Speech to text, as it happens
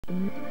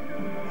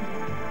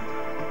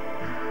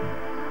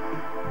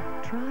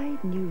Try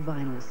new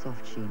vinyl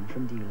soft sheen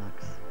from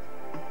Dulux.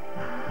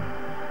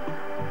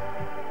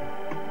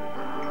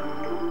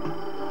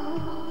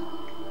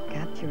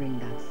 Capturing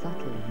that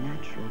subtle,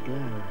 natural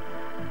glow,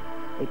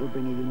 it will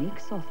bring a unique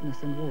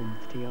softness and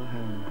warmth to your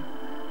home.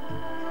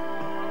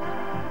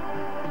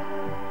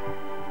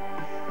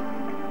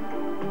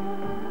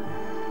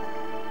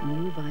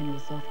 New vinyl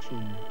soft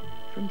sheen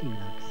from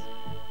Dulux.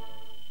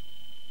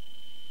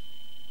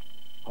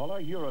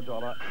 Holler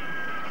Eurodollar,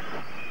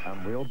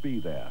 and we'll be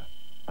there.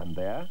 And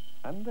there,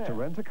 and there. To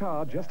rent a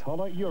car, just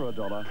holler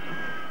Eurodollar,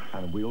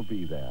 and we'll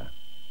be there.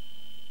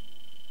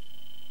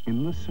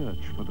 In the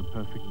search for the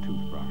perfect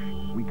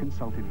toothbrush, we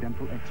consulted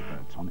dental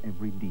experts on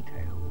every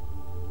detail.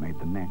 Made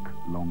the neck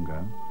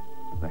longer,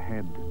 the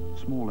head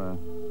smaller,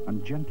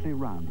 and gently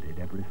rounded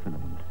every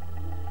filament.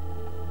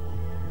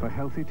 For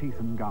healthy teeth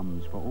and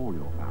gums for all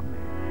your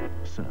family,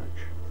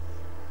 search.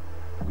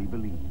 We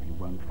believe you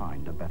won't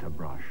find a better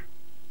brush.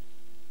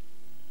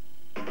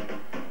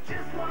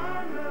 Just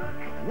one look.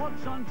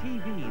 What's on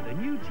TV, the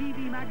new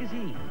TV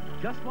magazine.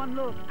 Just one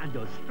look and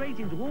you're straight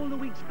into all the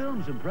week's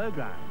films and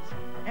programs.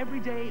 Every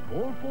day,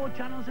 all 4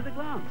 channels at a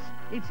glance.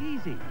 It's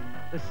easy.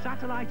 The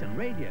satellite and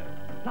radio,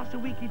 plus a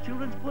weekly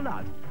children's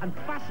pull-out and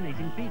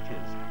fascinating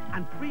features.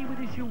 And free with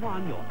issue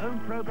 1, your own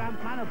program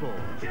planner board.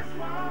 Just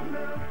one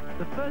look.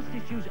 The first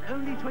issue's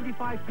only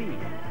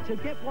 25p, so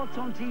get what's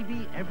on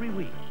TV every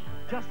week.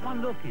 Just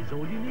one look is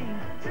all you need.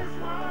 Just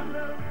one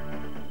look.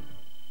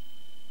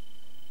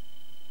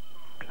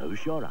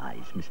 Close your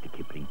eyes, Mr.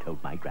 Kipling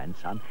told my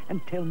grandson,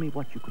 and tell me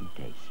what you can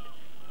taste.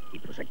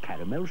 It was a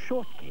caramel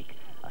shortcake,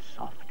 a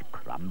soft,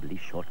 crumbly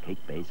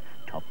shortcake base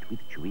topped with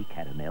chewy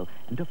caramel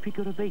and a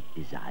figure-of-8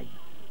 design.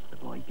 The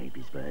boy gave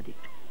his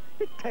verdict.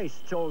 It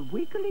tastes all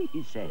wiggly,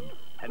 he said,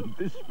 and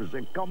this was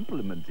a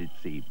compliment, it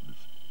seems.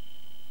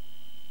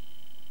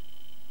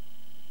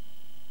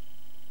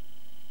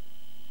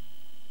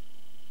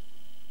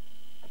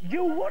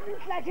 You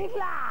wouldn't let it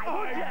lie,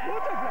 would you? I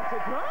would have let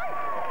it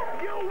lie.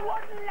 You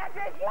wouldn't let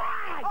it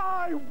lie!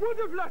 I would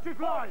have let it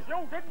lie.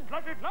 You didn't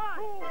let it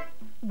lie!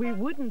 We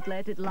wouldn't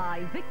let it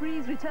lie. Vic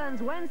Reeves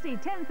returns Wednesday,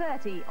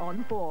 10:30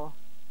 on 4.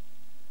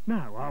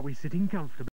 Now, are we sitting comfortably?